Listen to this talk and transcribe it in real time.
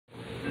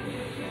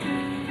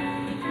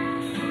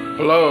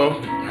Hello,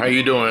 how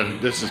you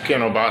doing? This is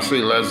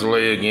Obasi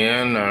Leslie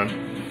again.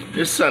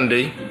 It's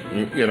Sunday.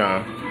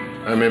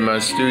 I'm in my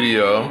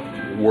studio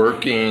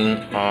working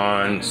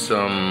on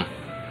some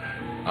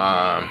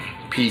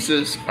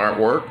pieces,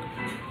 artwork,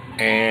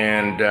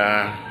 and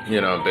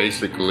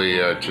basically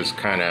just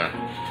kind of,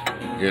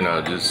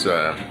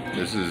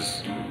 this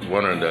is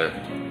one of the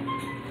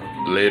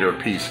later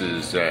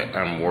pieces that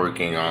I'm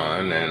working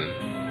on,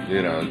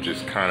 and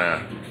just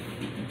kind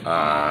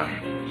of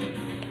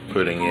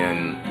putting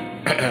in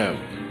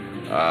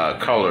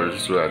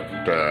colors with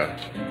the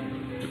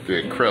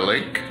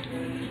acrylic,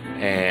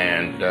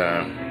 and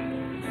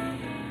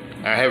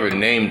I haven't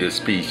named this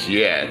piece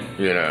yet,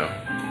 but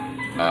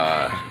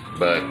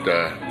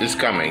it's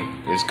coming,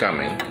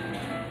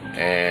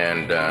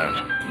 and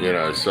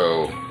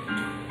so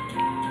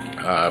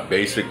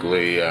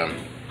basically, and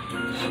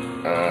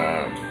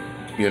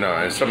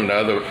some of the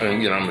other,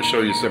 I'm gonna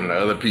show you some of the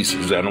other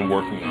pieces that I'm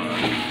working on.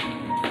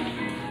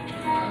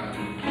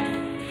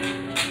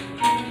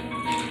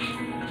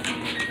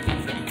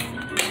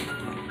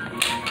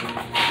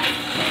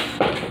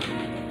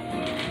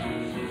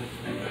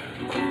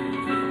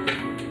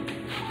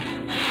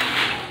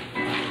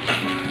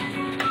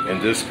 And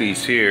this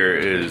piece here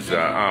is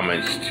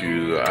homage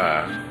to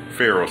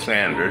Pharaoh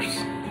Sanders,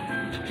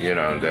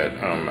 that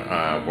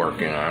I'm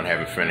working on.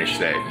 Haven't finished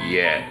that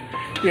yet.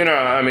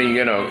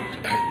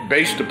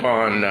 Based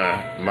upon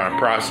my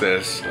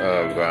process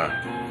of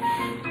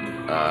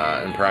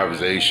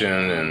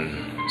improvisation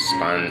and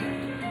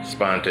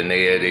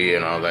spontaneity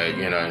and all that,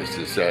 it's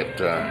just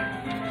that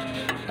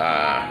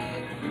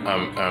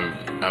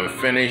I'm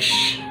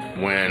finished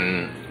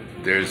when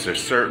there's a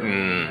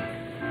certain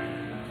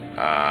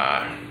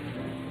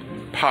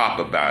pop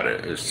about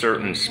it, a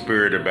certain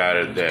spirit about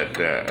it, that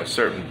a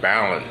certain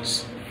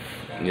balance,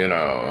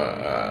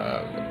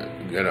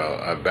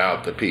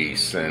 about the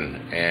piece, and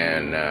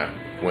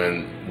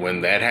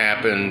when that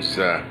happens,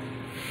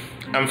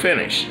 I'm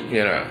finished,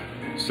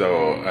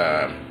 So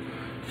a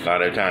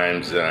lot of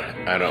times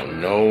I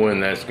don't know when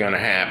that's gonna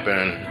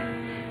happen,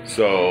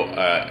 so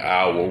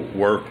I will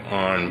work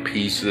on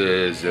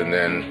pieces, and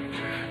then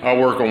I'll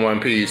work on one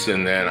piece,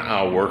 and then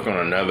I'll work on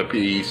another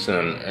piece,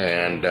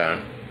 and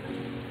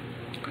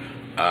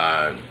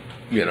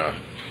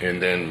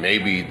then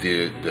maybe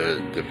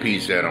the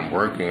piece that I'm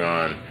working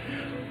on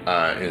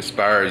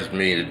inspires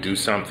me to do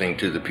something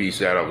to the piece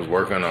that I was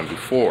working on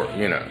before,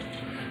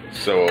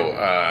 So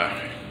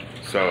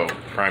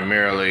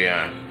primarily,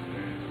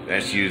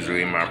 that's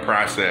usually my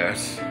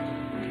process.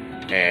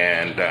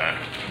 And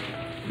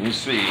you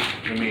see,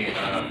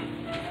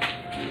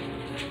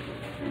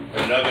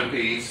 another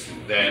piece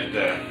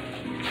that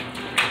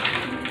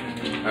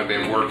I've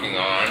been working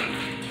on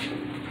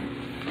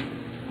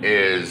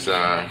is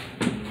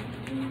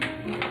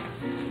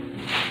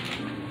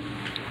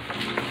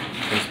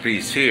this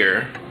piece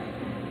here.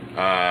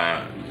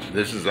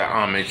 This is a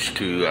homage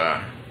to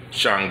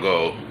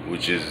Shango,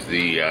 which is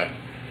the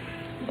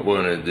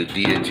one of the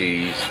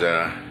deities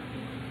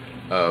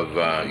of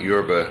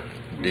Yoruba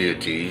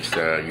deities.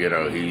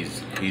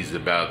 He's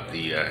about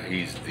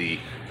he's the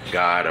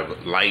god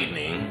of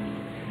lightning,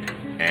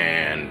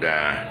 and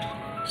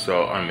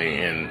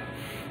and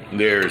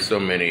there are so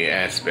many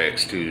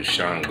aspects to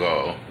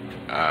Shango,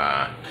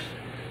 but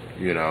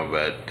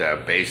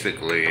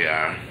basically,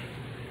 and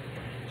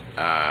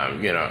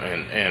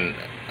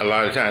a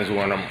lot of times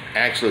when I'm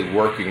actually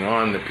working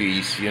on the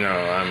piece,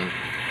 I'm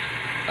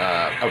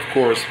of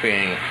course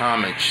paying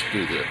homage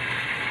to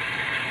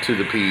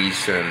the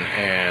piece,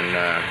 and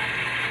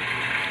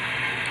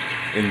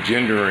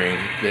engendering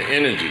the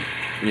energy,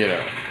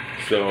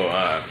 So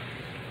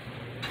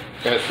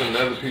that's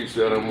another piece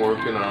that I'm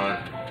working on,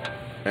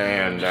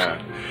 and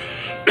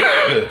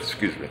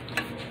excuse me.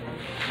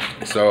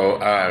 So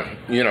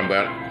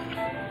but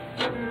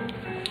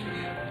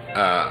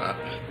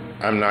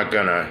I'm not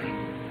gonna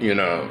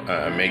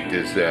make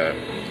this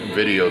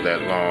video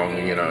that long.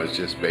 It's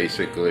just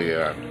basically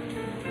I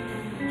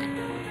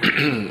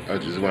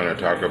just want to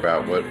talk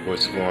about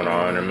what's going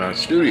on in my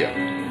studio,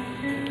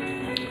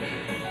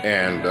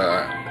 and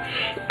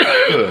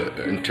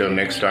until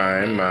next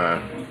time,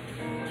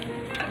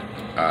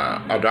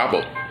 I'll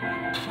double.